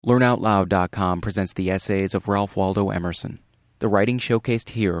LearnOutLoud.com presents the essays of Ralph Waldo Emerson. The writing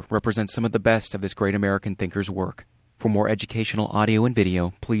showcased here represents some of the best of this great American thinker's work. For more educational audio and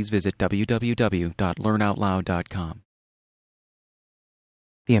video, please visit www.learnoutloud.com.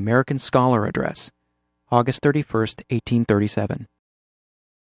 The American Scholar Address, August 31st, 1837.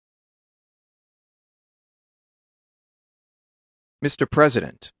 Mr.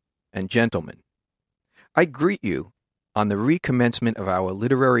 President and gentlemen, I greet you on the recommencement of our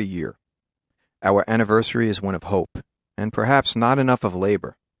literary year. Our anniversary is one of hope, and perhaps not enough of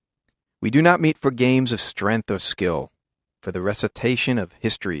labor. We do not meet for games of strength or skill, for the recitation of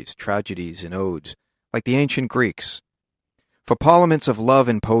histories, tragedies, and odes, like the ancient Greeks, for parliaments of love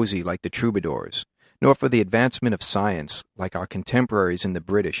and poesy like the troubadours, nor for the advancement of science like our contemporaries in the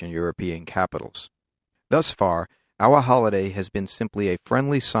British and European capitals. Thus far, our holiday has been simply a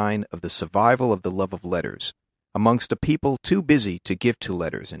friendly sign of the survival of the love of letters, amongst a people too busy to give to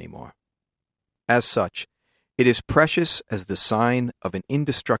letters anymore. As such, it is precious as the sign of an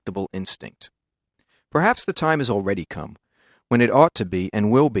indestructible instinct. Perhaps the time has already come, when it ought to be and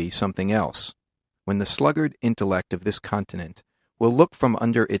will be something else, when the sluggard intellect of this continent will look from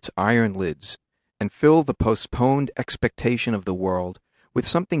under its iron lids and fill the postponed expectation of the world with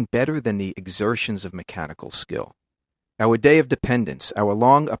something better than the exertions of mechanical skill. Our day of dependence, our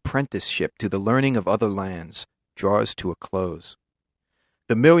long apprenticeship to the learning of other lands, draws to a close.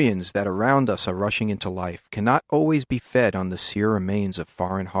 The millions that around us are rushing into life cannot always be fed on the sere remains of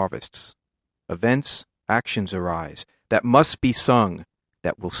foreign harvests. Events, actions arise, that must be sung,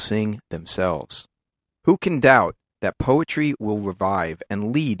 that will sing themselves. Who can doubt that poetry will revive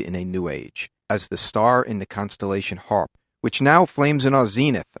and lead in a new age, as the star in the constellation Harp, which now flames in our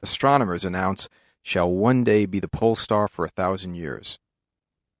zenith, astronomers announce, shall one day be the pole star for 1,000 years.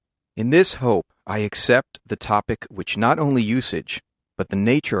 In this hope, I accept the topic which not only usage, but the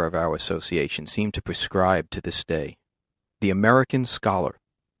nature of our association seem to prescribe to this day, the American scholar.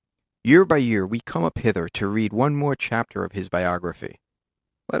 Year by year we come up hither to read one more chapter of his biography.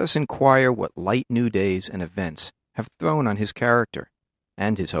 Let us inquire what light new days and events have thrown on his character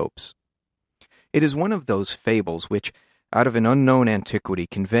and his hopes. It is one of those fables which, out of an unknown antiquity,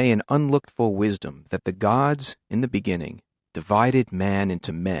 convey an unlooked-for wisdom that the gods, in the beginning, divided man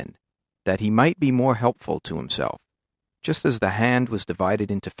into men, that he might be more helpful to himself, just as the hand was divided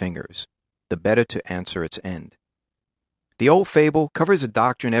into fingers, the better to answer its end. The old fable covers a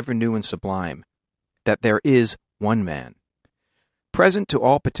doctrine ever new and sublime, that there is one man, present to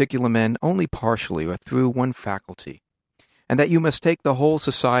all particular men only partially or through one faculty, and that you must take the whole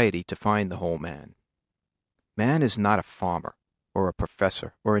society to find the whole man. Man is not a farmer, or a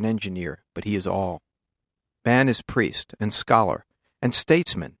professor, or an engineer, but he is all. Man is priest and scholar, and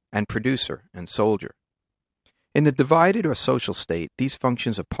statesman, and producer, and soldier. In the divided or social state, these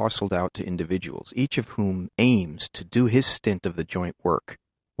functions are parceled out to individuals, each of whom aims to do his stint of the joint work,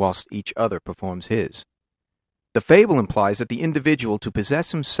 whilst each other performs his. The fable implies that the individual to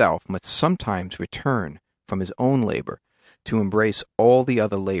possess himself must sometimes return from his own labor to embrace all the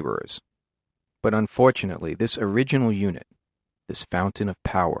other laborers. But unfortunately, this original unit, this fountain of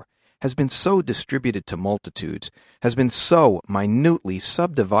power, has been so distributed to multitudes, has been so minutely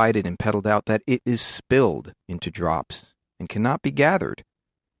subdivided and peddled out that it is spilled into drops and cannot be gathered.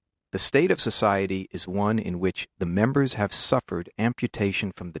 The state of society is one in which the members have suffered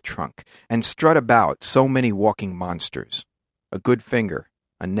amputation from the trunk and strut about so many walking monsters, a good finger,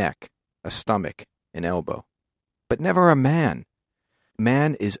 a neck, a stomach, an elbow, but never a man.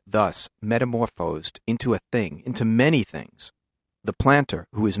 Man is thus metamorphosed into a thing, into many things. The planter,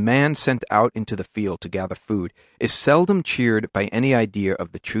 who is man sent out into the field to gather food, is seldom cheered by any idea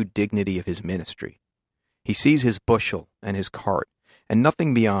of the true dignity of his ministry. He sees his bushel and his cart, and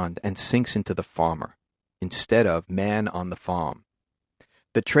nothing beyond, and sinks into the farmer, instead of man on the farm.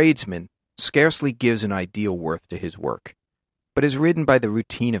 The tradesman scarcely gives an ideal worth to his work, but is ridden by the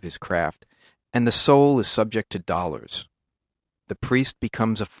routine of his craft, and the soul is subject to dollars. The priest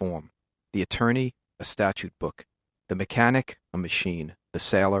becomes a form, the attorney a statute book, the mechanic a machine, the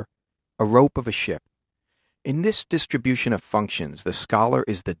sailor a rope of a ship. In this distribution of functions, the scholar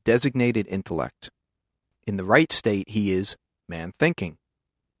is the designated intellect. In the right state, he is man thinking.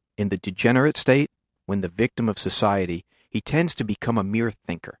 In the degenerate state, when the victim of society, he tends to become a mere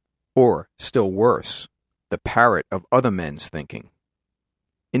thinker, or, still worse, the parrot of other men's thinking.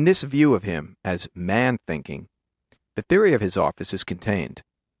 In this view of him as man thinking, the theory of his office is contained.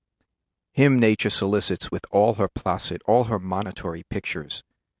 Him nature solicits with all her placid, all her monitory pictures.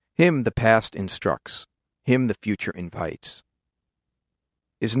 Him the past instructs, him the future invites.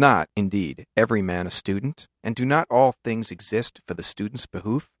 Is not, indeed, every man a student, and do not all things exist for the student's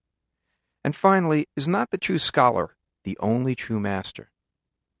behoof? And finally, is not the true scholar the only true master?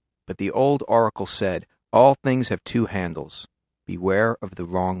 But the old oracle said, all things have two handles. Beware of the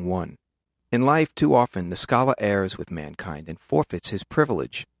wrong one. In life, too often, the scholar errs with mankind and forfeits his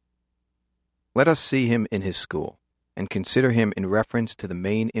privilege. Let us see him in his school, and consider him in reference to the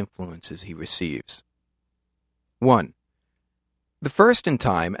main influences he receives. 1. The first in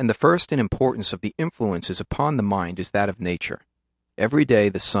time and the first in importance of the influences upon the mind is that of nature. Every day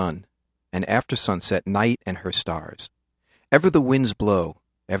the sun, and after sunset night and her stars. Ever the winds blow,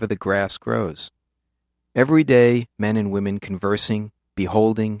 ever the grass grows. Every day men and women conversing,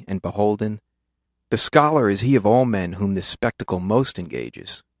 beholding and beholden. The scholar is he of all men whom this spectacle most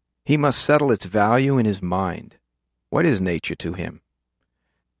engages. He must settle its value in his mind. What is nature to him?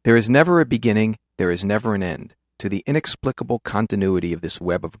 There is never a beginning, there is never an end, to the inexplicable continuity of this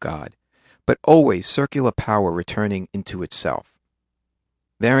web of God, but always circular power returning into itself.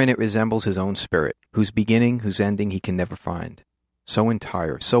 Therein it resembles his own spirit, whose beginning, whose ending he can never find. So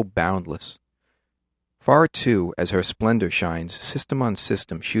entire, so boundless. Far too, as her splendor shines, system on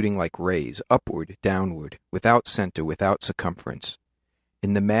system shooting like rays, upward, downward, without center, without circumference.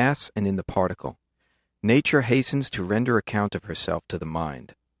 In the mass and in the particle, nature hastens to render account of herself to the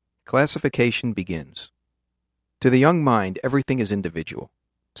mind. Classification begins. To the young mind, everything is individual,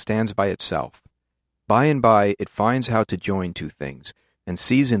 stands by itself. By and by, it finds how to join two things, and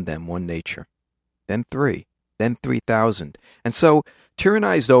sees in them one nature. Then 3, then 3,000, and so,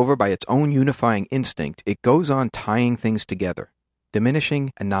 tyrannized over by its own unifying instinct, it goes on tying things together,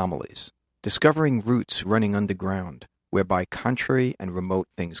 diminishing anomalies, discovering roots running underground, whereby contrary and remote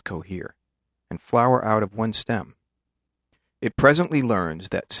things cohere, and flower out of one stem. It presently learns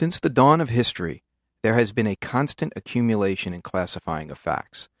that since the dawn of history, there has been a constant accumulation and classifying of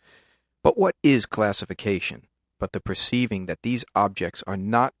facts. But what is classification but the perceiving that these objects are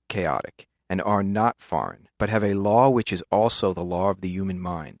not chaotic and are not foreign, but have a law which is also the law of the human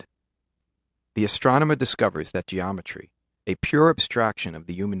mind? The astronomer discovers that geometry, a pure abstraction of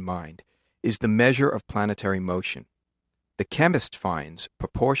the human mind, is the measure of planetary motion. The chemist finds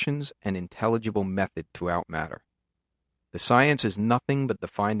proportions and intelligible method throughout matter. The science is nothing but the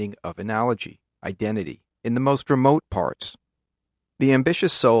finding of analogy, identity, in the most remote parts. The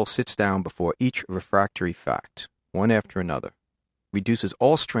ambitious soul sits down before each refractory fact, one after another, reduces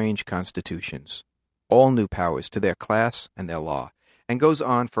all strange constitutions, all new powers to their class and their law, and goes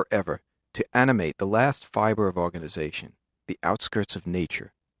on forever to animate the last fiber of organization, the outskirts of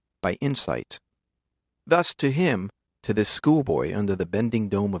nature, by insight. Thus to him, to this schoolboy under the bending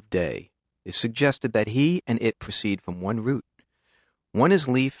dome of day, is suggested that he and it proceed from one root. One is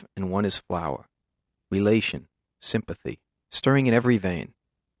leaf and one is flower. Relation, sympathy, stirring in every vein.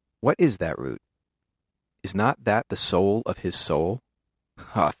 What is that root? Is not that the soul of his soul?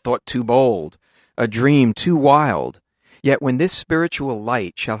 A thought too bold, a dream too wild. Yet when this spiritual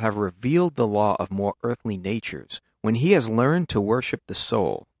light shall have revealed the law of more earthly natures, when he has learned to worship the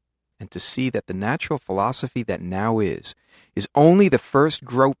soul, and to see that the natural philosophy that now is only the first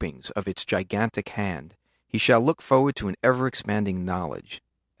gropings of its gigantic hand, he shall look forward to an ever-expanding knowledge,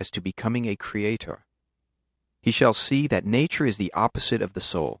 as to becoming a creator. He shall see that nature is the opposite of the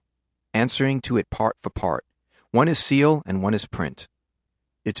soul, answering to it part for part. One is seal and one is print.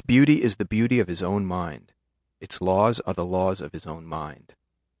 Its beauty is the beauty of his own mind. Its laws are the laws of his own mind.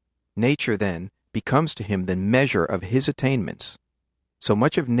 Nature, then, becomes to him the measure of his attainments. So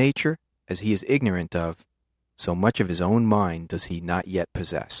much of nature as he is ignorant of, so much of his own mind does he not yet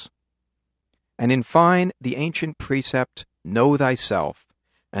possess. And in fine, the ancient precept, know thyself,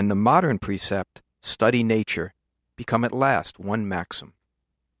 and the modern precept, study nature, become at last one maxim.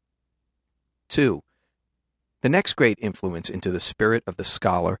 2. The next great influence into the spirit of the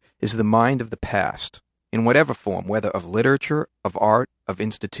scholar is the mind of the past. In whatever form, whether of literature, of art, of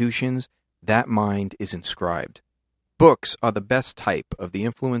institutions, that mind is inscribed. Books are the best type of the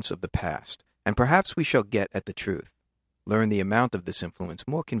influence of the past, and perhaps we shall get at the truth, learn the amount of this influence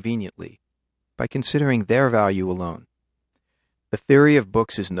more conveniently, by considering their value alone. The theory of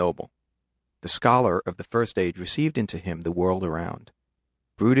books is noble. The scholar of the first age received into him the world around,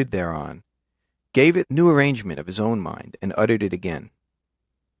 brooded thereon, gave it new arrangement of his own mind, and uttered it again.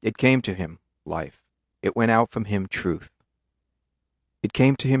 It came to him, life. It went out from him, truth. It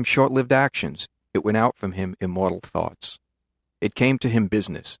came to him, short-lived actions. It went out from him, immortal thoughts. It came to him,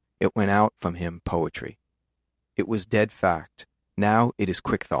 business. It went out from him, poetry. It was dead fact. Now it is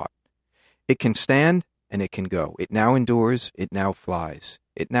quick thought. It can stand and it can go. It now endures. It now flies.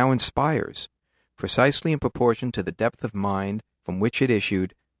 It now inspires. Precisely in proportion to the depth of mind from which it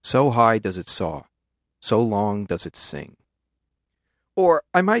issued, So high does it soar, so long does it sing. Or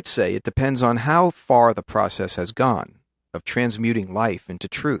I might say it depends on how far the process has gone of transmuting life into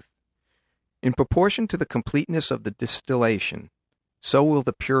truth. In proportion to the completeness of the distillation, so will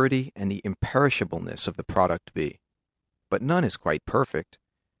the purity and the imperishableness of the product be. But none is quite perfect.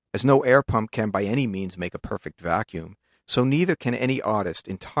 As no air pump can by any means make a perfect vacuum, so neither can any artist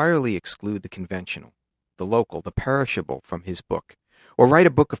entirely exclude the conventional, the local, the perishable from his book, or write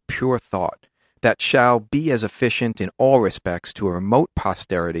a book of pure thought that shall be as efficient in all respects to a remote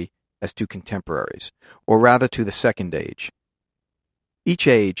posterity as to contemporaries, or rather to the second age. Each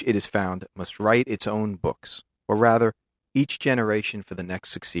age, it is found, must write its own books, or rather, each generation for the next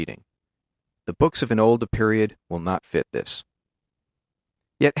succeeding. The books of an older period will not fit this.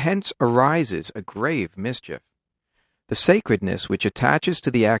 Yet hence arises a grave mischief. The sacredness which attaches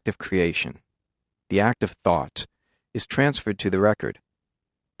to the act of creation, the act of thought, is transferred to the record.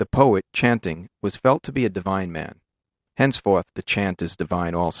 The poet, chanting, was felt to be a divine man. Henceforth the chant is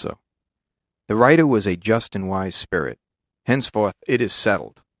divine also. The writer was a just and wise spirit. Henceforth it is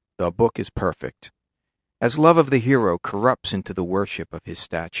settled. The book is perfect. As love of the hero corrupts into the worship of his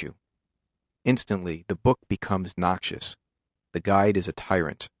statue. Instantly the book becomes noxious. The guide is a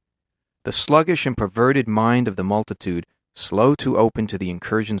tyrant. The sluggish and perverted mind of the multitude, slow to open to the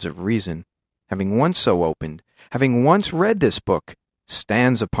incursions of reason, having once so opened, having once read this book,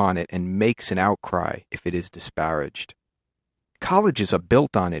 stands upon it and makes an outcry if it is disparaged. Colleges are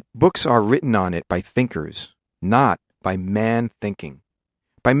built on it, books are written on it by thinkers, not by man thinking,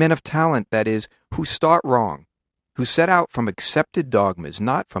 by men of talent, that is, who start wrong, who set out from accepted dogmas,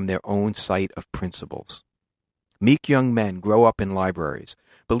 not from their own sight of principles. Meek young men grow up in libraries,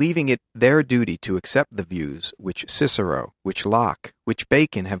 believing it their duty to accept the views which Cicero, which Locke, which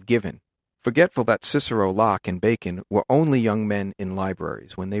Bacon have given, forgetful that Cicero, Locke, and Bacon were only young men in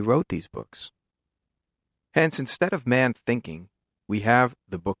libraries when they wrote these books. Hence, instead of man thinking, we have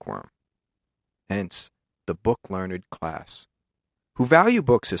the bookworm. Hence, the book-learned class, who value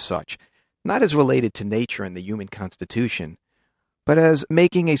books as such, not as related to nature and the human constitution, but as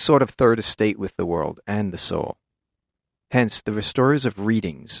making a sort of third estate with the world and the soul. Hence, the restorers of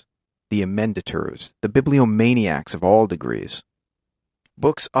readings, the emendators, the bibliomaniacs of all degrees.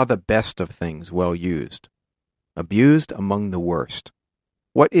 Books are the best of things well used, abused among the worst.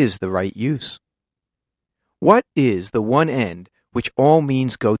 What is the right use? What is the one end which all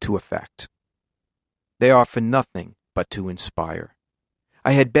means go to effect? They are for nothing but to inspire.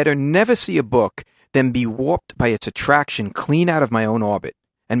 I had better never see a book than be warped by its attraction clean out of my own orbit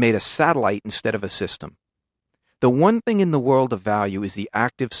and made a satellite instead of a system. The one thing in the world of value is the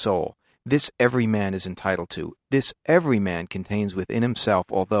active soul. This every man is entitled to. This every man contains within himself,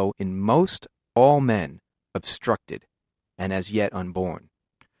 although in most all men obstructed and as yet unborn.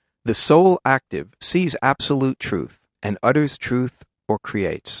 The soul active sees absolute truth and utters truth or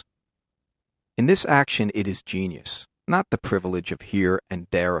creates. In this action it is genius, not the privilege of here and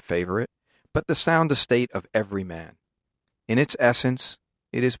there a favorite, but the sound estate of every man. In its essence,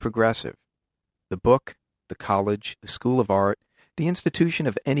 it is progressive. The book, the college, the school of art, the institution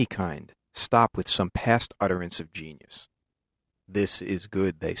of any kind, stop with some past utterance of genius. This is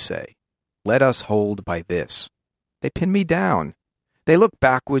good, they say. Let us hold by this. They pin me down. They look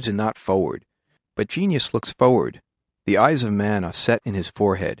backwards and not forward. But genius looks forward. The eyes of man are set in his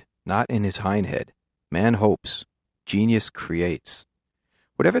forehead, not in his hindhead. Man hopes. Genius creates.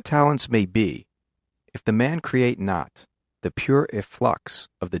 Whatever talents may be, if the man create not, the pure efflux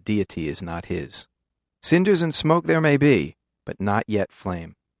of the deity is not his. Cinders and smoke there may be, but not yet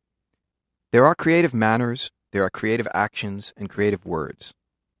flame. There are creative manners, there are creative actions, and creative words.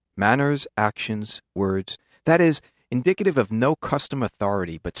 Manners, actions, words, that is, indicative of no custom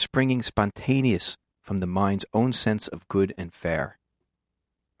authority, but springing spontaneous from the mind's own sense of good and fair.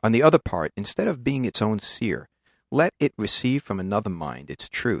 On the other part, instead of being its own seer, let it receive from another mind its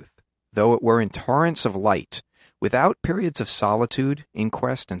truth, though it were in torrents of light, without periods of solitude,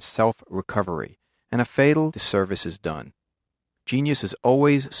 inquest, and self-recovery, and a fatal disservice is done. Genius is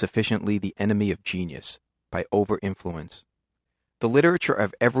always sufficiently the enemy of genius, by over-influence. The literature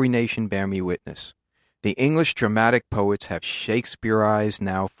of every nation bear me witness. The English dramatic poets have Shakespearized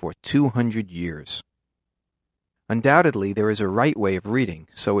now for 200 years. Undoubtedly there is a right way of reading,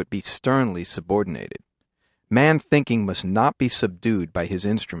 so it be sternly subordinated. Man thinking must not be subdued by his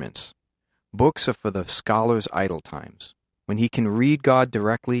instruments. Books are for the scholar's idle times. When he can read God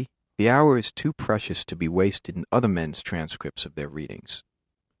directly, the hour is too precious to be wasted in other men's transcripts of their readings.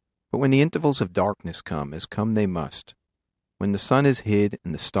 But when the intervals of darkness come, as come they must, when the sun is hid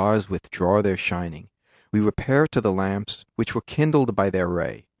and the stars withdraw their shining, we repair to the lamps which were kindled by their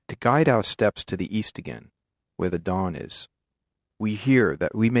ray, to guide our steps to the east again, where the dawn is. We hear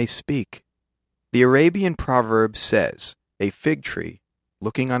that we may speak. The Arabian proverb says, "A fig tree,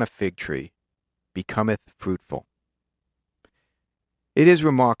 looking on a fig tree, becometh fruitful." It is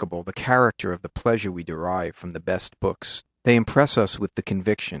remarkable the character of the pleasure we derive from the best books. They impress us with the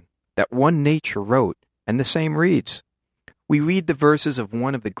conviction that one nature wrote, and the same reads. We read the verses of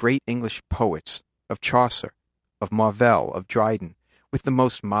one of the great English poets, of Chaucer, of Marvell, of Dryden, with the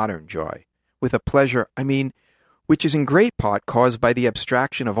most modern joy, with a pleasure, which is in great part caused by the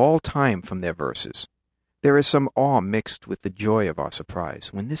abstraction of all time from their verses. There is some awe mixed with the joy of our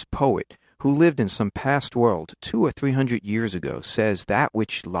surprise when this poet, who lived in some past world 200 or 300 years ago, says that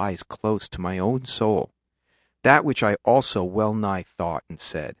which lies close to my own soul, that which I also well nigh thought and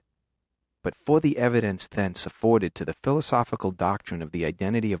said. But for the evidence thence afforded to the philosophical doctrine of the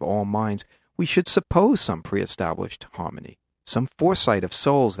identity of all minds, we should suppose some pre-established harmony, some foresight of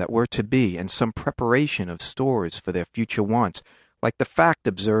souls that were to be, and some preparation of stores for their future wants, like the fact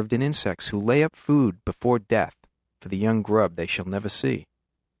observed in insects who lay up food before death for the young grub they shall never see.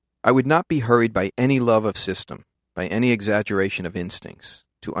 I would not be hurried by any love of system, by any exaggeration of instincts,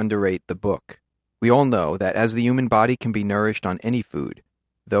 to underrate the book. We all know that as the human body can be nourished on any food,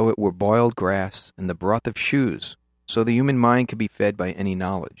 though it were boiled grass and the broth of shoes, so the human mind can be fed by any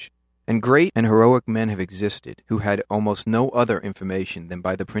knowledge. And great and heroic men have existed who had almost no other information than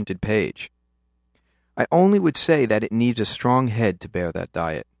by the printed page. I only would say that it needs a strong head to bear that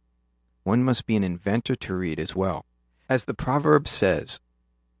diet. One must be an inventor to read as well. As the proverb says,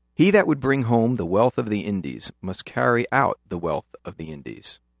 "He that would bring home the wealth of the Indies must carry out the wealth of the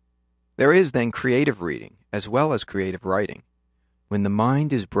Indies." There is then creative reading as well as creative writing. When the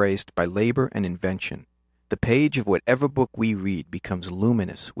mind is braced by labor and invention, the page of whatever book we read becomes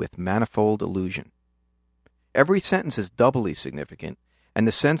luminous with manifold illusion. Every sentence is doubly significant, and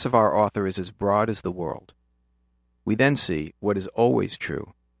the sense of our author is as broad as the world. We then see, what is always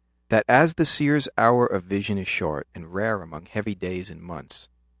true, that as the seer's hour of vision is short and rare among heavy days and months,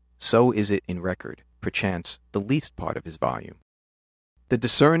 so is it in record, perchance, the least part of his volume. The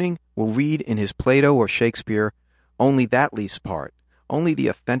discerning will read in his Plato or Shakespeare only that least part, only the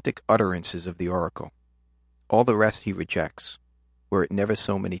authentic utterances of the oracle. All the rest he rejects, were it never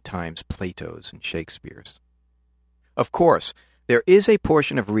so many times Plato's and Shakespeare's. Of course, there is a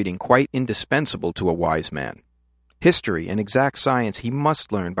portion of reading quite indispensable to a wise man. History and exact science he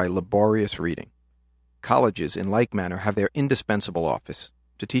must learn by laborious reading. Colleges, in like manner, have their indispensable office,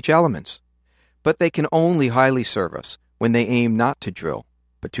 to teach elements. But they can only highly serve us when they aim not to drill,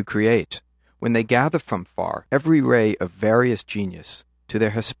 but to create, when they gather from far every ray of various genius to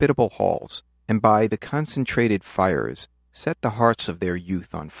their hospitable halls, and by the concentrated fires set the hearts of their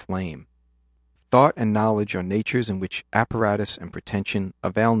youth on flame. Thought and knowledge are natures in which apparatus and pretension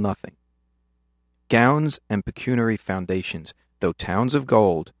avail nothing. Gowns and pecuniary foundations, though towns of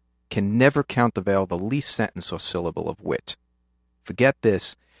gold, can never countervail the least sentence or syllable of wit. Forget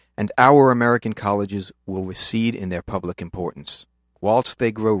this, and our American colleges will recede in their public importance, whilst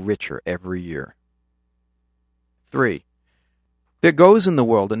they grow richer every year. 3. There goes in the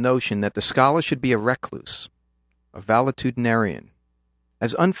world a notion that the scholar should be a recluse, a valetudinarian,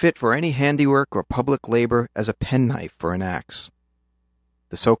 as unfit for any handiwork or public labor as a penknife for an axe.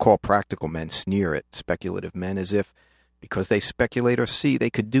 The so-called practical men sneer at speculative men as if, because they speculate or see, they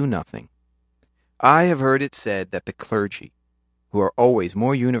could do nothing. I have heard it said that the clergy, who are always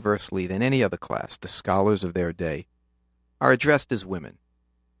more universally than any other class the scholars of their day, are addressed as women,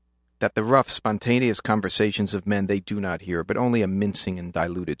 that the rough, spontaneous conversations of men they do not hear, but only a mincing and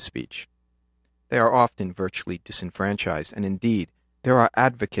diluted speech. They are often virtually disenfranchised, and indeed, there are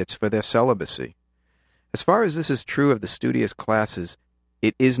advocates for their celibacy. As far as this is true of the studious classes,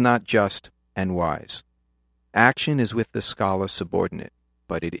 it is not just and wise. Action is with the scholar subordinate,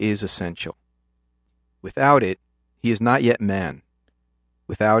 but it is essential. Without it, he is not yet man.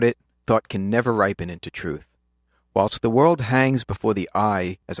 Without it, thought can never ripen into truth. Whilst the world hangs before the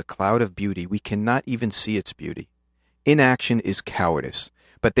eye as a cloud of beauty, we cannot even see its beauty. Inaction is cowardice,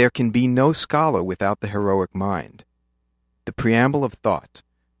 but there can be no scholar without the heroic mind. The preamble of thought,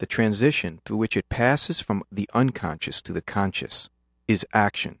 the transition through which it passes from the unconscious to the conscious, is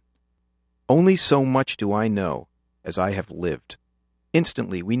action. Only so much do I know as I have lived.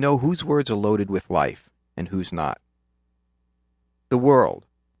 Instantly we know whose words are loaded with life and whose not. The world,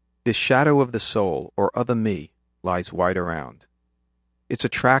 this shadow of the soul or other me, lies wide around. Its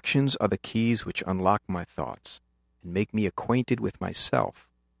attractions are the keys which unlock my thoughts and make me acquainted with myself.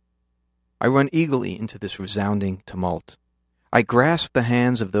 I run eagerly into this resounding tumult. I grasp the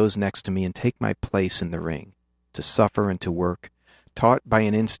hands of those next to me and take my place in the ring, to suffer and to work, taught by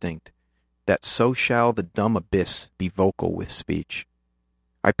an instinct, that so shall the dumb abyss be vocal with speech.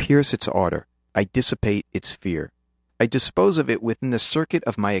 I pierce its ardor, I dissipate its fear. I dispose of it within the circuit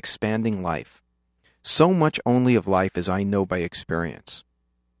of my expanding life. So much only of life as I know by experience.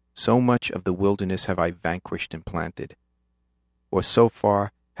 So much of the wilderness have I vanquished and planted. Or so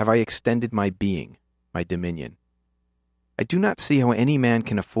far have I extended my being, my dominion. I do not see how any man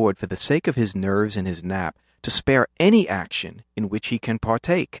can afford, for the sake of his nerves and his nap, to spare any action in which he can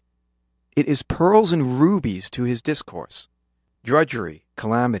partake. It is pearls and rubies to his discourse. Drudgery,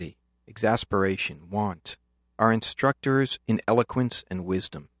 calamity, exasperation, want, are instructors in eloquence and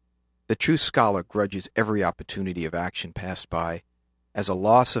wisdom. The true scholar grudges every opportunity of action passed by as a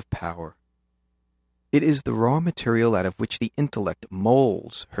loss of power. It is the raw material out of which the intellect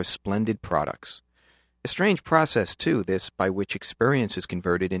molds her splendid products. A strange process, too, this, by which experience is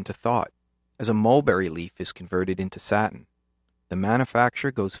converted into thought, as a mulberry leaf is converted into satin. The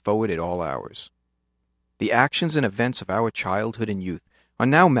manufacture goes forward at all hours. The actions and events of our childhood and youth are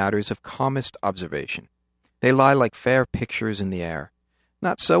now matters of calmest observation. They lie like fair pictures in the air.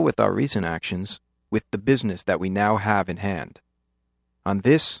 Not so with our recent actions, with the business that we now have in hand. On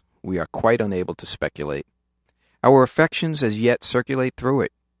this we are quite unable to speculate. Our affections as yet circulate through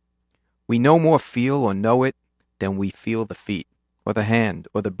it. We no more feel or know it than we feel the feet, or the hand,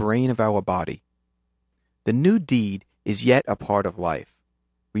 or the brain of our body. The new deed is yet a part of life,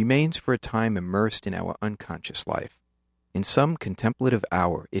 remains for a time immersed in our unconscious life. In some contemplative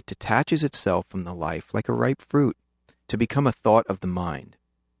hour it detaches itself from the life like a ripe fruit, to become a thought of the mind.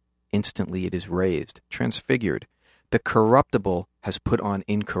 Instantly it is raised, transfigured. The corruptible has put on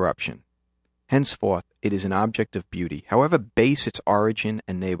incorruption. Henceforth it is an object of beauty, however base its origin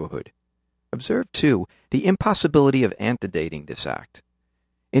and neighborhood. Observe, too, the impossibility of antedating this act.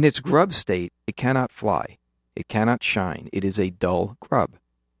 In its grub state it cannot fly, it cannot shine, it is a dull grub.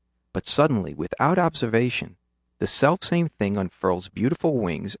 But suddenly, without observation, the selfsame thing unfurls beautiful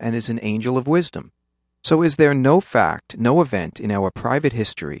wings and is an angel of wisdom. So is there no fact, no event in our private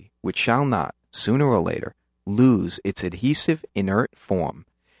history which shall not, sooner or later, lose its adhesive, inert form,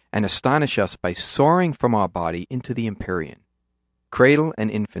 and astonish us by soaring from our body into the empyrean. Cradle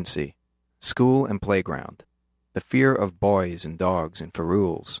and infancy, school and playground, the fear of boys and dogs and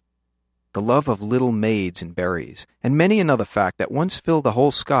ferules, the love of little maids and berries, and many another fact that once filled the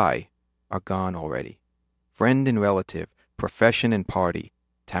whole sky, are gone already. Friend and relative, profession and party,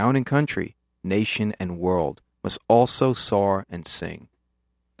 town and country, nation and world must also soar and sing.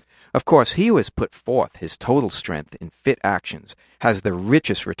 Of course, he who has put forth his total strength in fit actions has the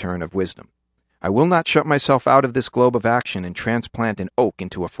richest return of wisdom. I will not shut myself out of this globe of action and transplant an oak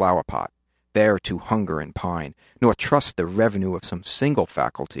into a flower pot, there to hunger and pine, nor trust the revenue of some single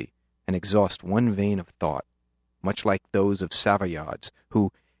faculty and exhaust one vein of thought, much like those of Savoyards,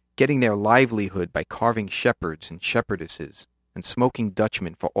 who, getting their livelihood by carving shepherds and shepherdesses and smoking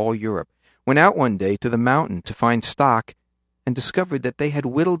Dutchmen for all Europe, went out one day to the mountain to find stock and discovered that they had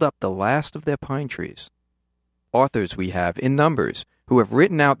whittled up the last of their pine trees. Authors we have, in numbers, who have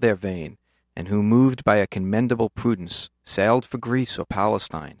written out their vein, and who, moved by a commendable prudence, sailed for Greece or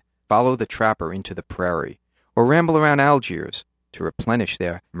Palestine, follow the trapper into the prairie, or ramble around Algiers to replenish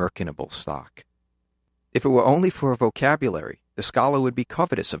their merchantable stock. If it were only for a vocabulary, the scholar would be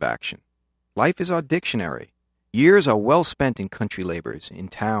covetous of action. Life is our dictionary. Years are well spent in country labors, in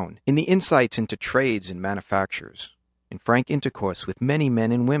town, in the insights into trades and manufactures, in frank intercourse with many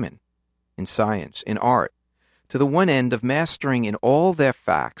men and women, in science, in art, to the one end of mastering in all their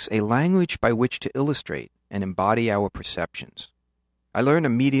facts a language by which to illustrate and embody our perceptions. I learn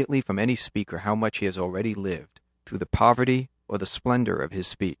immediately from any speaker how much he has already lived, through the poverty or the splendor of his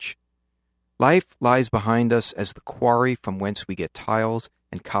speech. Life lies behind us as the quarry from whence we get tiles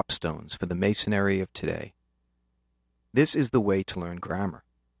and copstones for the masonry of today. This is the way to learn grammar.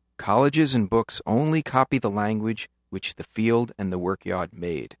 Colleges and books only copy the language which the field and the workyard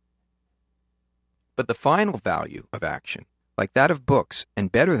made. But the final value of action, like that of books,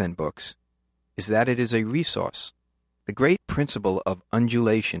 and better than books, is that it is a resource, the great principle of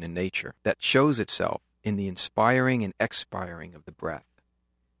undulation in nature that shows itself in the inspiring and expiring of the breath,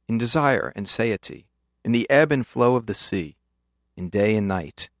 in desire and satiety, in the ebb and flow of the sea, in day and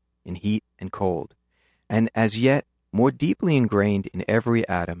night, in heat and cold, and as yet more deeply ingrained in every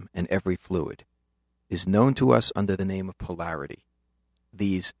atom and every fluid, is known to us under the name of polarity.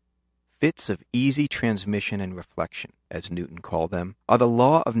 These fits of easy transmission and reflection, as Newton called them, are the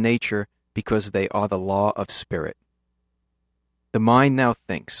law of nature because they are the law of spirit. The mind now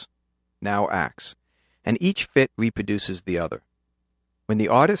thinks, now acts, and each fit reproduces the other. When the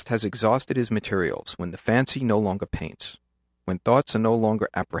artist has exhausted his materials, when the fancy no longer paints, when thoughts are no longer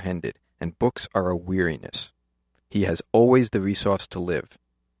apprehended and books are a weariness. He has always the resource to live.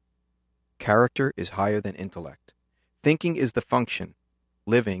 Character is higher than intellect. Thinking is the function.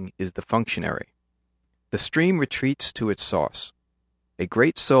 Living is the functionary. The stream retreats to its source. A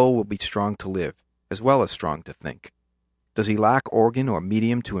great soul will be strong to live, as well as strong to think. Does he lack organ or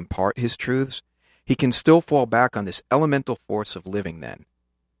medium to impart his truths? He can still fall back on this elemental force of living then.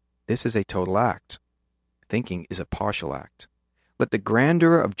 This is a total act. Thinking is a partial act. Let the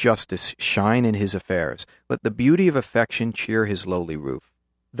grandeur of justice shine in his affairs. Let the beauty of affection cheer his lowly roof.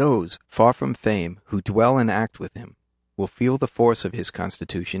 Those, far from fame, who dwell and act with him, will feel the force of his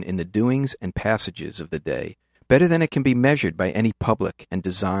constitution in the doings and passages of the day, better than it can be measured by any public and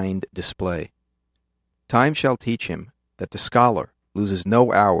designed display. Time shall teach him that the scholar loses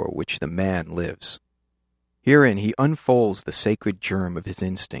no hour which the man lives. Herein he unfolds the sacred germ of his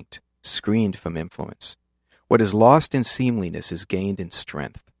instinct, screened from influence. What is lost in seemliness is gained in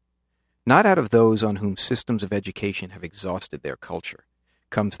strength. Not out of those on whom systems of education have exhausted their culture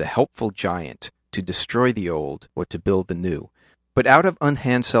comes the helpful giant to destroy the old or to build the new, but out of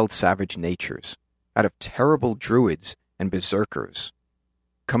unhandselled savage natures, out of terrible druids and berserkers,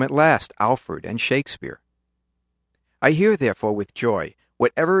 come at last Alfred and Shakespeare. I hear, therefore, with joy,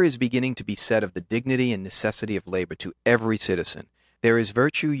 whatever is beginning to be said of the dignity and necessity of labor to every citizen. There is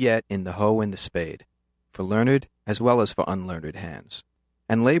virtue yet in the hoe and the spade, for learned as well as for unlearned hands,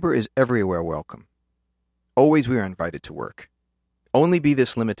 and labor is everywhere welcome. Always we are invited to work. Only be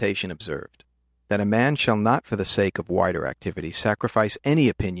this limitation observed, that a man shall not for the sake of wider activity sacrifice any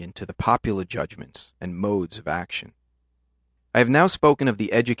opinion to the popular judgments and modes of action. I have now spoken of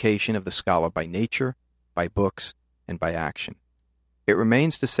the education of the scholar by nature, by books, and by action. It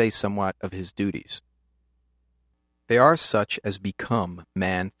remains to say somewhat of his duties. They are such as become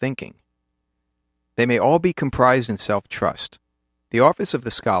man thinking. They may all be comprised in self-trust. The office of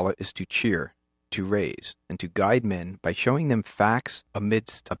the scholar is to cheer, to raise, and to guide men by showing them facts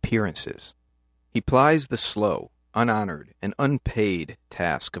amidst appearances. He plies the slow, unhonored, and unpaid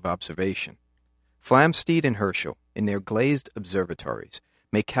task of observation. Flamsteed and Herschel, in their glazed observatories,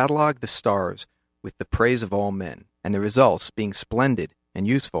 may catalogue the stars with the praise of all men, and the results, being splendid and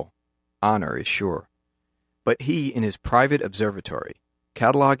useful, honor is sure. But he, in his private observatory,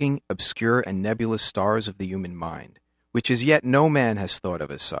 cataloguing obscure and nebulous stars of the human mind, which as yet no man has thought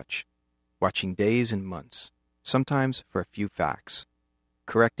of as such, watching days and months, sometimes for a few facts,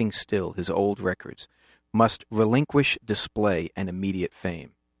 correcting still his old records, must relinquish display and immediate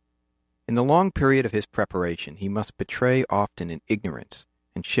fame. In the long period of his preparation he must betray often in ignorance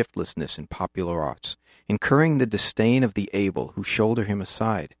and shiftlessness in popular arts, incurring the disdain of the able who shoulder him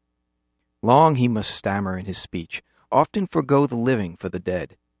aside. Long he must stammer in his speech, often forego the living for the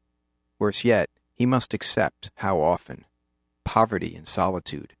dead. Worse yet, he must accept, how often, poverty and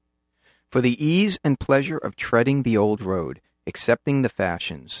solitude. For the ease and pleasure of treading the old road, accepting the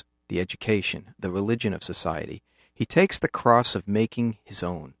fashions, the education, the religion of society, he takes the cross of making his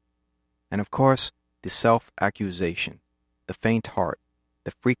own. And of course, the self-accusation, the faint heart,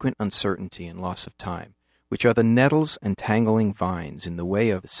 the frequent uncertainty and loss of time, which are the nettles and tangling vines in the way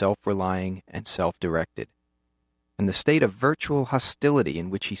of self-relying and self-directed, and the state of virtual hostility in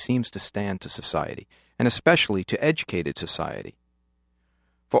which he seems to stand to society, and especially to educated society.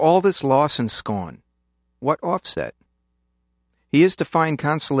 For all this loss and scorn, what offset? He is to find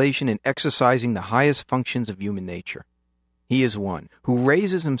consolation in exercising the highest functions of human nature. He is one who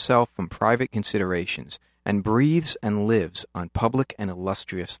raises himself from private considerations and breathes and lives on public and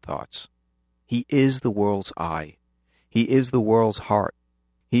illustrious thoughts. He is the world's eye. He is the world's heart.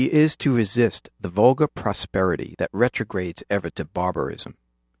 He is to resist the vulgar prosperity that retrogrades ever to barbarism.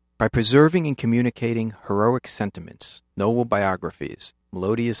 By preserving and communicating heroic sentiments, noble biographies,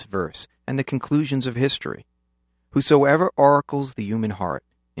 melodious verse, and the conclusions of history, whosoever oracles the human heart,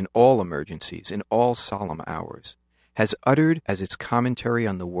 in all emergencies, in all solemn hours, has uttered as its commentary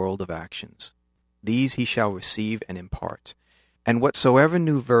on the world of actions. These he shall receive and impart, and whatsoever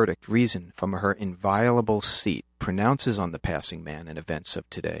new verdict reason from her inviolable seat pronounces on the passing man and events of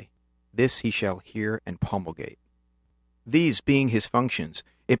today, this he shall hear and promulgate. These being his functions,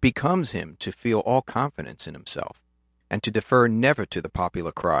 it becomes him to feel all confidence in himself, and to defer never to the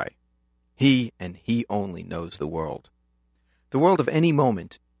popular cry. He and he only knows the world. The world of any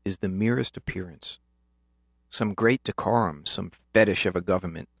moment is the merest appearance. Some great decorum, some fetish of a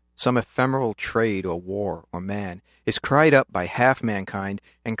government, some ephemeral trade or war or man is cried up by half mankind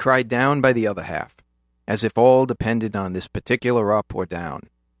and cried down by the other half, as if all depended on this particular up or down.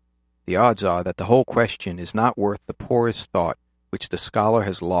 The odds are that the whole question is not worth the poorest thought which the scholar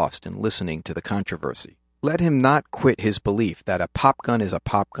has lost in listening to the controversy. Let him not quit his belief that a pop gun is a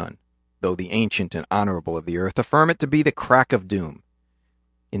pop gun, though the ancient and honorable of the earth affirm it to be the crack of doom.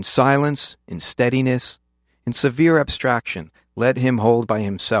 In silence, in steadiness, in severe abstraction, let him hold by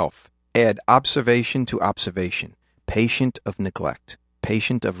himself, add observation to observation, patient of neglect,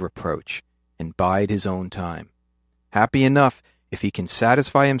 patient of reproach, and bide his own time. Happy enough if he can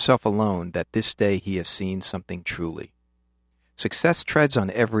satisfy himself alone that this day he has seen something truly. Success treads on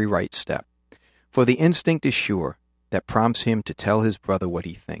every right step, for the instinct is sure that prompts him to tell his brother what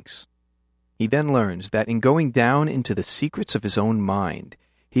he thinks. He then learns that in going down into the secrets of his own mind,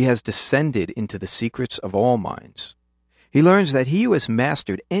 he has descended into the secrets of all minds. He learns that he who has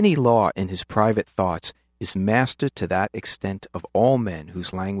mastered any law in his private thoughts is master to that extent of all men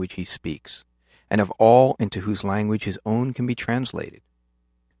whose language he speaks, and of all into whose language his own can be translated.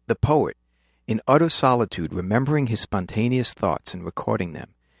 The poet, in utter solitude, remembering his spontaneous thoughts and recording them,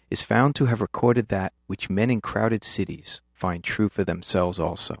 is found to have recorded that which men in crowded cities find true for themselves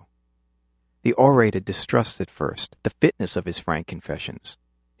also. The orator distrusts at first the fitness of his frank confessions,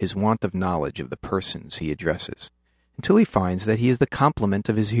 his want of knowledge of the persons he addresses, until he finds that he is the complement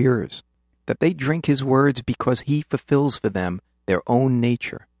of his hearers, that they drink his words because he fulfills for them their own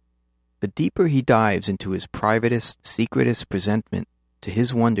nature. The deeper he dives into his privatest, secretest presentment, to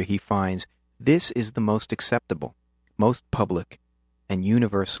his wonder he finds this is the most acceptable, most public, and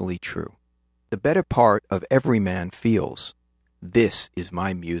universally true. The better part of every man feels, this is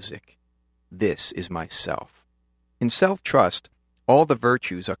my music, this is myself. In self-trust, all the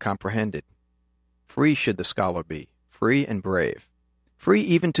virtues are comprehended. Free should the scholar be, free and brave, free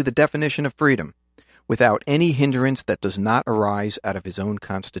even to the definition of freedom, without any hindrance that does not arise out of his own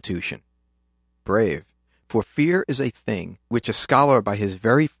constitution. Brave, for fear is a thing which a scholar by his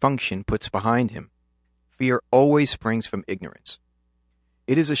very function puts behind him. Fear always springs from ignorance.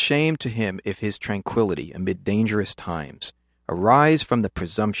 It is a shame to him if his tranquillity amid dangerous times arise from the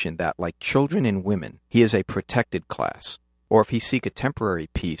presumption that, like children and women, he is a protected class, or if he seek a temporary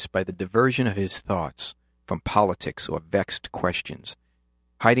peace by the diversion of his thoughts from politics or vexed questions,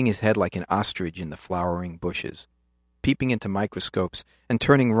 hiding his head like an ostrich in the flowering bushes, peeping into microscopes and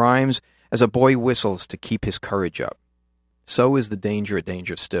turning rhymes as a boy whistles to keep his courage up. So is the danger a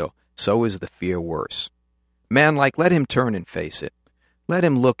danger still, so is the fear worse. Man-like, let him turn and face it. Let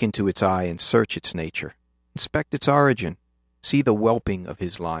him look into its eye and search its nature, inspect its origin, see the whelping of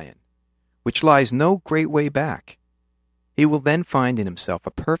his lion, which lies no great way back. He will then find in himself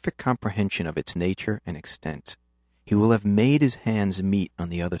a perfect comprehension of its nature and extent. He will have made his hands meet on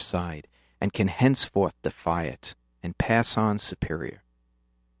the other side, and can henceforth defy it, and pass on superior.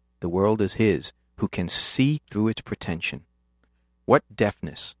 The world is his, who can see through its pretension. What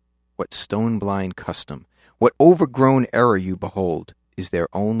deafness, what stone-blind custom, what overgrown error you behold, is there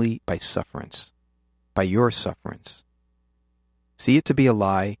only by sufferance, by your sufferance. See it to be a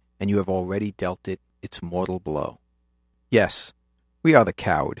lie, and you have already dealt it its mortal blow. Yes, we are the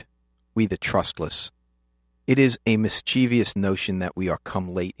cowed, we the trustless. It is a mischievous notion that we are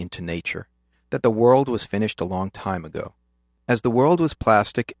come late into nature, that the world was finished a long time ago. As the world was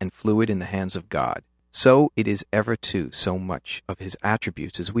plastic and fluid in the hands of God, so it is ever too so much of his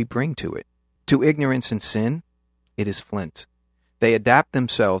attributes as we bring to it. To ignorance and sin, it is flint. They adapt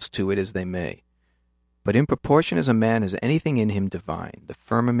themselves to it as they may. But in proportion as a man has anything in him divine, the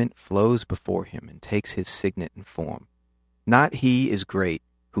firmament flows before him and takes his signet and form. Not he is great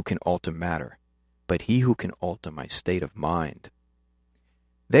who can alter matter, but he who can alter my state of mind.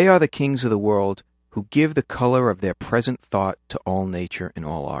 They are the kings of the world who give the color of their present thought to all nature and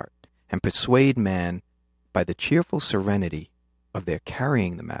all art, and persuade man, by the cheerful serenity of their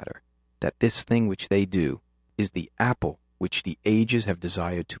carrying the matter, that this thing which they do is the apple which the ages have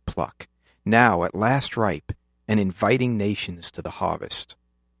desired to pluck, now at last ripe, and inviting nations to the harvest.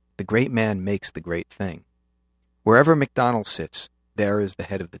 The great man makes the great thing. Wherever MacDonald sits, there is the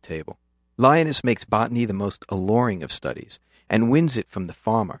head of the table. Linus makes botany the most alluring of studies, and wins it from the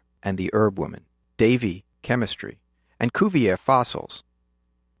farmer and the herb woman. Davy, chemistry, and Cuvier, fossils.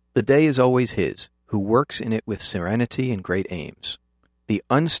 The day is always his, who works in it with serenity and great aims. The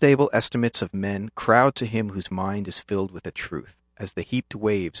unstable estimates of men crowd to him whose mind is filled with the truth, as the heaped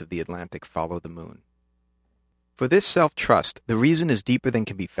waves of the Atlantic follow the moon. For this self-trust, the reason is deeper than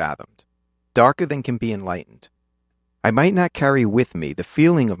can be fathomed, darker than can be enlightened. I might not carry with me the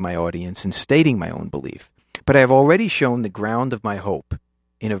feeling of my audience in stating my own belief, but I have already shown the ground of my hope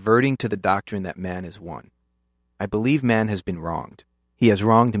in averting to the doctrine that man is one. I believe man has been wronged. He has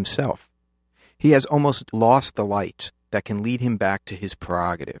wronged himself. He has almost lost the light that can lead him back to his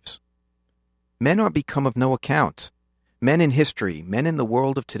prerogatives. Men are become of no account. Men in history, men in the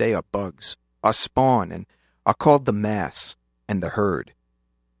world of today are bugs. are spawn, and are called the mass and the herd.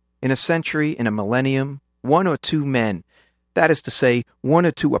 In a century, in a millennium, one or two men, that is to say, one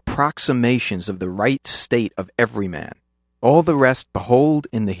or two approximations of the right state of every man, all the rest behold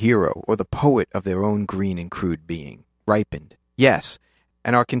in the hero or the poet of their own green and crude being, ripened, yes,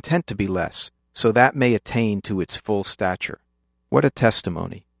 and are content to be less, so that may attain to its full stature. What a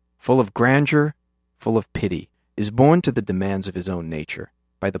testimony, full of grandeur, full of pity, is born to the demands of his own nature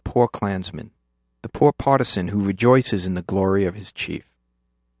by the poor clansman, the poor partisan who rejoices in the glory of his chief.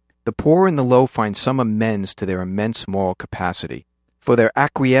 The poor and the low find some amends to their immense moral capacity, for their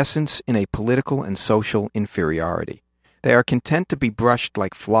acquiescence in a political and social inferiority. They are content to be brushed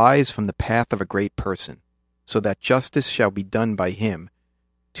like flies from the path of a great person, so that justice shall be done by him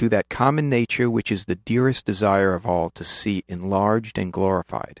to that common nature which is the dearest desire of all to see enlarged and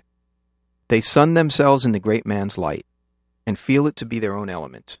glorified. They sun themselves in the great man's light, and feel it to be their own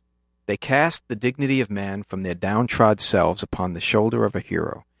element. They cast the dignity of man from their downtrod selves upon the shoulder of a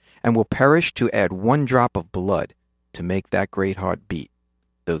hero, and will perish to add one drop of blood to make that great heart beat,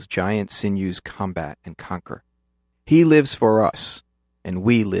 those giant sinews combat and conquer. He lives for us, and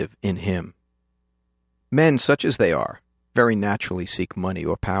we live in him. Men, such as they are, very naturally seek money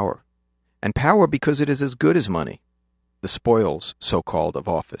or power, and power because it is as good as money, the spoils, so-called, of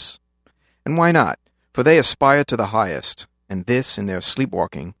office. And why not? For they aspire to the highest, and this, in their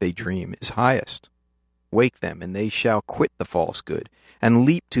sleepwalking, they dream is highest. Wake them, and they shall quit the false good, and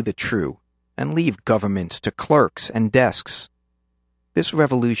leap to the true, and leave governments to clerks and desks. This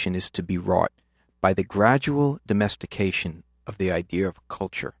revolution is to be wrought by the gradual domestication of the idea of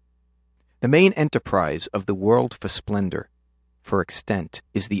culture. The main enterprise of the world for splendor, for extent,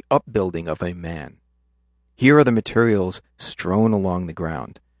 is the upbuilding of a man. Here are the materials strewn along the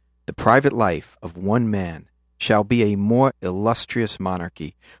ground. The private life of one man shall be a more illustrious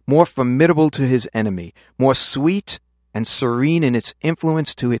monarchy, more formidable to his enemy, more sweet and serene in its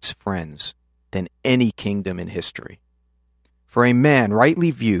influence to its friends than any kingdom in history. For a man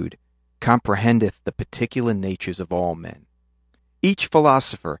rightly viewed comprehendeth the particular natures of all men. Each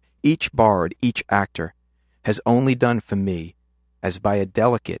philosopher, each bard, each actor, has only done for me, as by a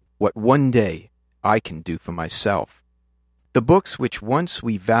delicate, what one day I can do for myself. The books which once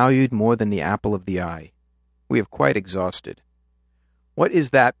we valued more than the apple of the eye, we have quite exhausted. What is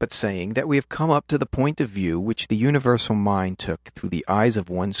that but saying that we have come up to the point of view which the universal mind took through the eyes of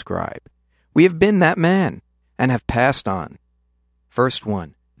one scribe? We have been that man, and have passed on. First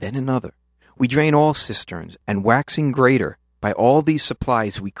one, then another. We drain all cisterns, and waxing greater, by all these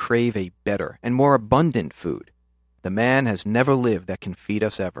supplies we crave a better and more abundant food. The man has never lived that can feed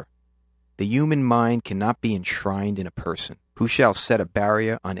us ever. The human mind cannot be enshrined in a person. Who shall set a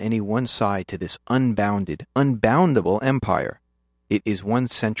barrier on any one side to this unbounded, unboundable empire? It is one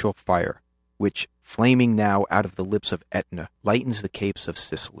central fire, which, flaming now out of the lips of Etna, lightens the capes of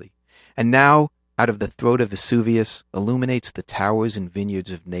Sicily, and now, out of the throat of Vesuvius, illuminates the towers and vineyards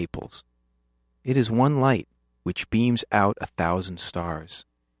of Naples. It is one light, which beams out 1,000 stars.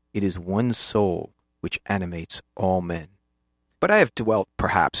 It is one soul, which animates all men. But I have dwelt,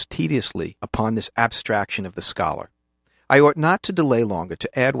 perhaps, tediously upon this abstraction of the scholar. I ought not to delay longer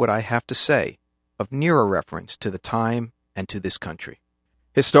to add what I have to say, of nearer reference to the time and to this country.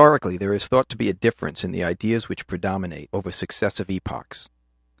 Historically, there is thought to be a difference in the ideas which predominate over successive epochs,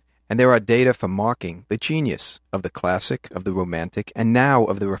 and there are data for marking the genius of the classic, of the romantic, and now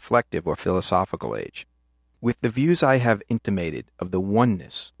of the reflective or philosophical age. With the views I have intimated of the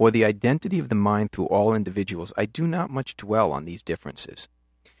oneness or the identity of the mind through all individuals, I do not much dwell on these differences.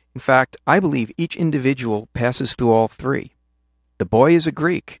 In fact, I believe each individual passes through all three. The boy is a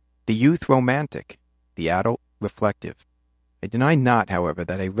Greek, the youth romantic, the adult reflective. I deny not, however,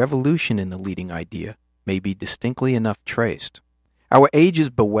 that a revolution in the leading idea may be distinctly enough traced. Our age is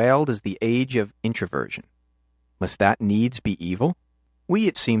bewailed as the age of introversion. Must that needs be evil? We,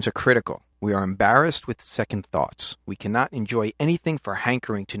 it seems, are critical. We are embarrassed with second thoughts. We cannot enjoy anything for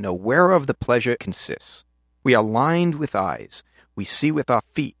hankering to know whereof the pleasure consists. We are lined with eyes. We see with our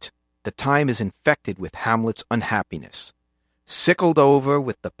feet. The time is infected with Hamlet's unhappiness, sickled over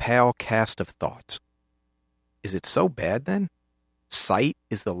with the pale cast of thought. Is it so bad, then? Sight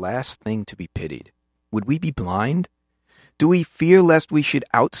is the last thing to be pitied. Would we be blind? Do we fear lest we should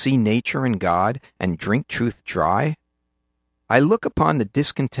outsee nature and God, and drink truth dry? I look upon the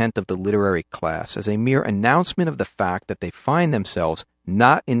discontent of the literary class as a mere announcement of the fact that they find themselves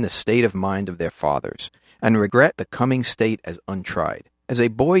not in the state of mind of their fathers, and regret the coming state as untried, as a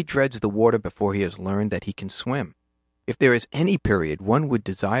boy dreads the water before he has learned that he can swim. If there is any period one would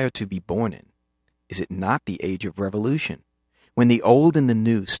desire to be born in, is it not the age of revolution? when the old and the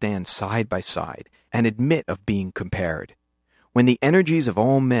new stand side by side and admit of being compared, when the energies of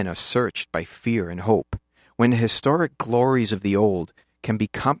all men are searched by fear and hope, when the historic glories of the old can be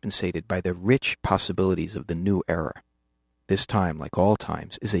compensated by the rich possibilities of the new era. This time, like all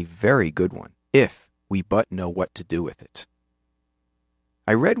times, is a very good one, if we but know what to do with it.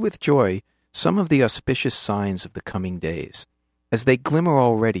 I read with joy some of the auspicious signs of the coming days, as they glimmer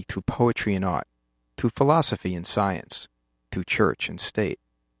already through poetry and art, through philosophy and science, through church and state.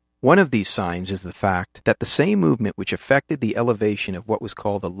 One of these signs is the fact that the same movement which effected the elevation of what was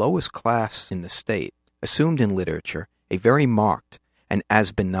called the lowest class in the state assumed in literature a very marked and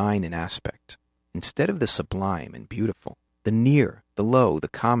as benign an aspect. Instead of the sublime and beautiful, the near, the low, the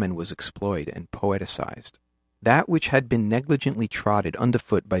common was exploited and poeticized. That which had been negligently trodden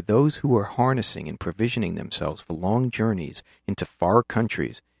underfoot by those who were harnessing and provisioning themselves for long journeys into far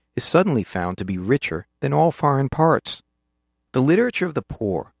countries is suddenly found to be richer than all foreign parts. The literature of the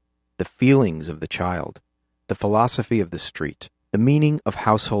poor, the feelings of the child, the philosophy of the street, the meaning of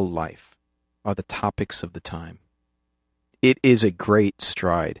household life, are the topics of the time. It is a great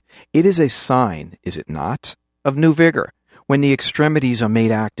stride. It is a sign, is it not, of new vigor, when the extremities are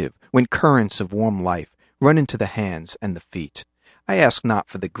made active, when currents of warm life run into the hands and the feet. I ask not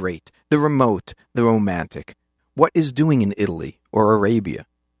for the great, the remote, the romantic. What is doing in Italy or Arabia?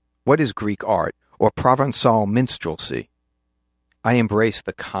 What is Greek art or Provençal minstrelsy? I embrace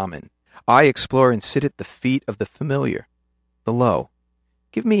the common. I explore and sit at the feet of the familiar, the low.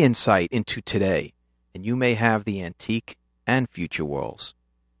 Give me insight into today, and you may have the antique and future worlds.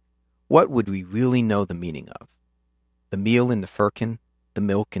 What would we really know the meaning of? The meal in the firkin, the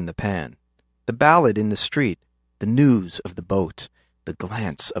milk in the pan, the ballad in the street, the news of the boat, the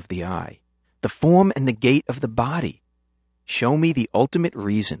glance of the eye, the form and the gait of the body. Show me the ultimate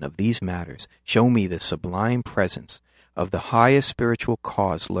reason of these matters. Show me the sublime presence of the highest spiritual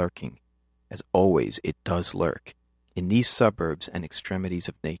cause lurking, as always it does lurk, in these suburbs and extremities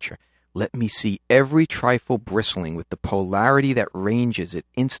of nature. Let me see every trifle bristling with the polarity that ranges it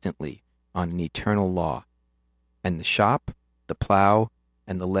instantly on an eternal law. And the shop, the plough,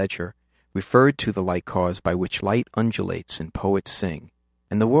 and the ledger referred to the light cause by which light undulates and poets sing,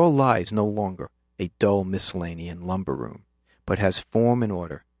 and the world lies no longer a dull miscellanean lumber room, but has form and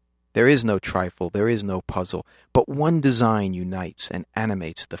order. There is no trifle, there is no puzzle, but one design unites and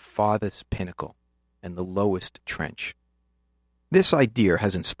animates the farthest pinnacle and the lowest trench. This idea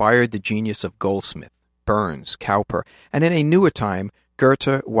has inspired the genius of Goldsmith, Burns, Cowper, and in a newer time,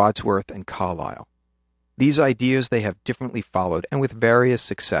 Goethe, Wordsworth, and Carlyle. These ideas they have differently followed, and with various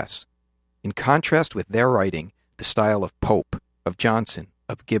success. In contrast with their writing, the style of Pope, of Johnson,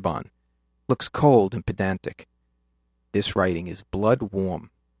 of Gibbon, looks cold and pedantic. This writing is blood-warm.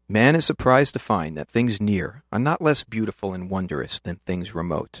 Man is surprised to find that things near are not less beautiful and wondrous than things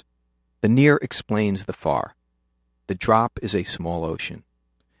remote. The near explains the far. The drop is a small ocean,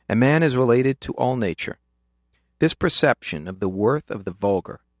 and man is related to all nature. This perception of the worth of the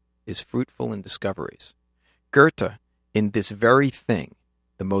vulgar is fruitful in discoveries. Goethe, in this very thing,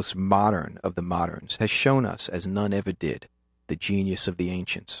 the most modern of the moderns, has shown us, as none ever did, the genius of the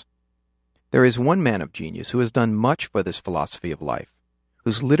ancients. There is one man of genius who has done much for this philosophy of life,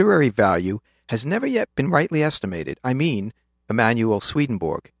 whose literary value has never yet been rightly estimated. I mean Emanuel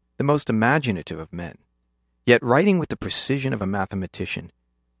Swedenborg, the most imaginative of men. Yet writing with the precision of a mathematician,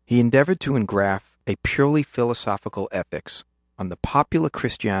 he endeavored to engraft a purely philosophical ethics on the popular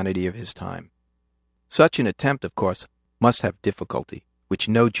Christianity of his time. Such an attempt, of course, must have difficulty, which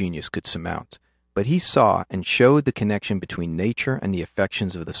no genius could surmount, but he saw and showed the connection between nature and the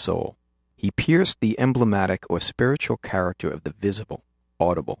affections of the soul. He pierced the emblematic or spiritual character of the visible,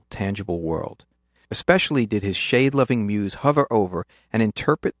 audible, tangible world. Especially did his shade-loving muse hover over and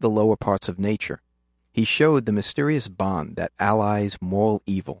interpret the lower parts of nature. He showed the mysterious bond that allies moral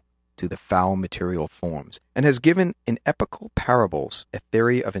evil to the foul material forms, and has given in epical parables a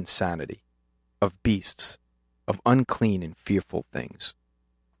theory of insanity, of beasts, of unclean and fearful things.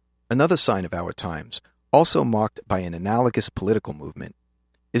 Another sign of our times, also marked by an analogous political movement,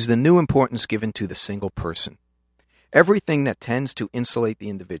 is the new importance given to the single person. Everything that tends to insulate the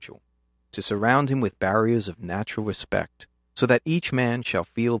individual, to surround him with barriers of natural respect, so that each man shall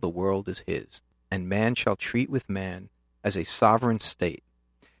feel the world is his, and man shall treat with man as a sovereign state,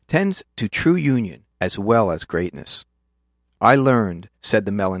 tends to true union as well as greatness. I learned, said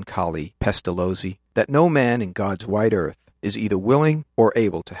the melancholy Pestalozzi, that no man in God's wide earth is either willing or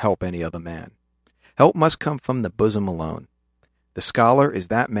able to help any other man. Help must come from the bosom alone. The scholar is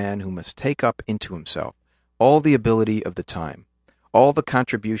that man who must take up into himself all the ability of the time, all the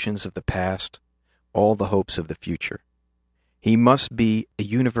contributions of the past, all the hopes of the future. He must be a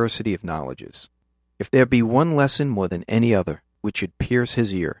university of knowledges. If there be one lesson more than any other which should pierce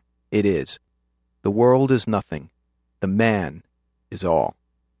his ear, it is, the world is nothing, the man is all.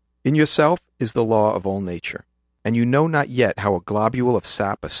 In yourself is the law of all nature, and you know not yet how a globule of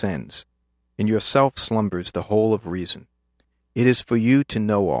sap ascends. In yourself slumbers the whole of reason. It is for you to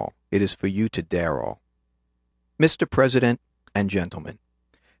know all. It is for you to dare all. Mr. President and gentlemen,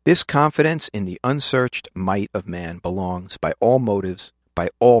 this confidence in the unsearched might of man belongs, by all motives, by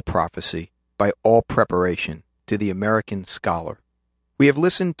all prophecy, by all preparation, to the American scholar. We have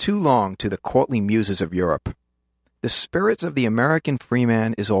listened too long to the courtly muses of Europe. The spirit of the American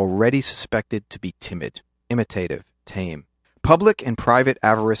freeman is already suspected to be timid, imitative, tame. Public and private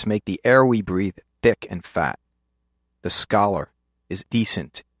avarice make the air we breathe thick and fat. The scholar is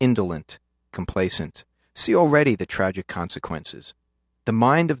decent, indolent, complacent. See already the tragic consequences. The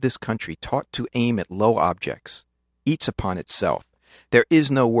mind of this country, taught to aim at low objects, eats upon itself. There is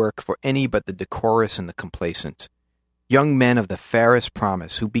no work for any but the decorous and the complacent. Young men of the fairest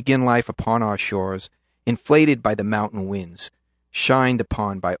promise, who begin life upon our shores, inflated by the mountain winds, shined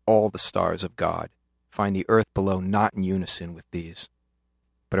upon by all the stars of God, find the earth below not in unison with these,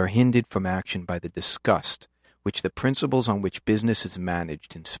 but are hindered from action by the disgust which the principles on which business is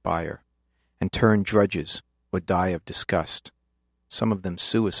managed inspire, and turn drudges or die of disgust, some of them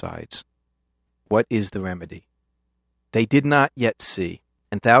suicides. What is the remedy? They did not yet see,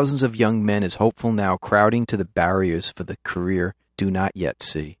 and thousands of young men as hopeful now crowding to the barriers for the career do not yet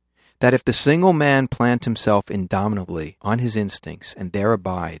see, that if the single man plant himself indomitably on his instincts and there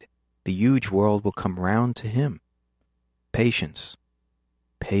abide, the huge world will come round to him. Patience,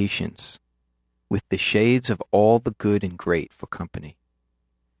 patience, with the shades of all the good and great for company,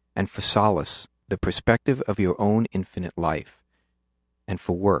 and for solace, the perspective of your own infinite life, and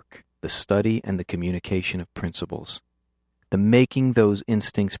for work, the study and the communication of principles, the making those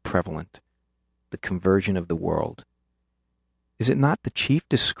instincts prevalent, the conversion of the world. Is it not the chief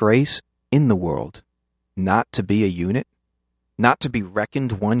disgrace in the world not to be a unit, not to be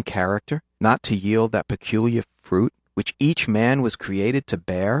reckoned one character, not to yield that peculiar fruit which each man was created to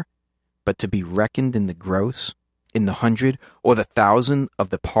bear, but to be reckoned in the gross, in the 100 or the 1,000 of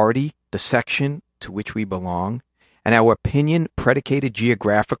the party, the section to which we belong, and our opinion predicated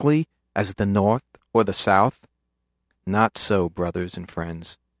geographically as the North or the South? Not so, brothers and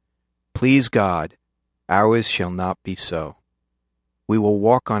friends. Please God, ours shall not be so. We will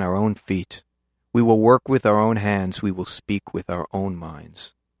walk on our own feet. We will work with our own hands. We will speak with our own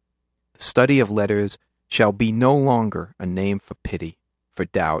minds. The study of letters shall be no longer a name for pity, for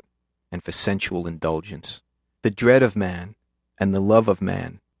doubt, and for sensual indulgence. The dread of man and the love of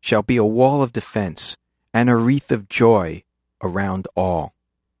man shall be a wall of defense and a wreath of joy around all.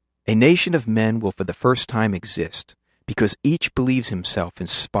 A nation of men will for the first time exist, because each believes himself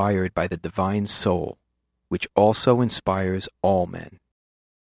inspired by the divine soul, which also inspires all men.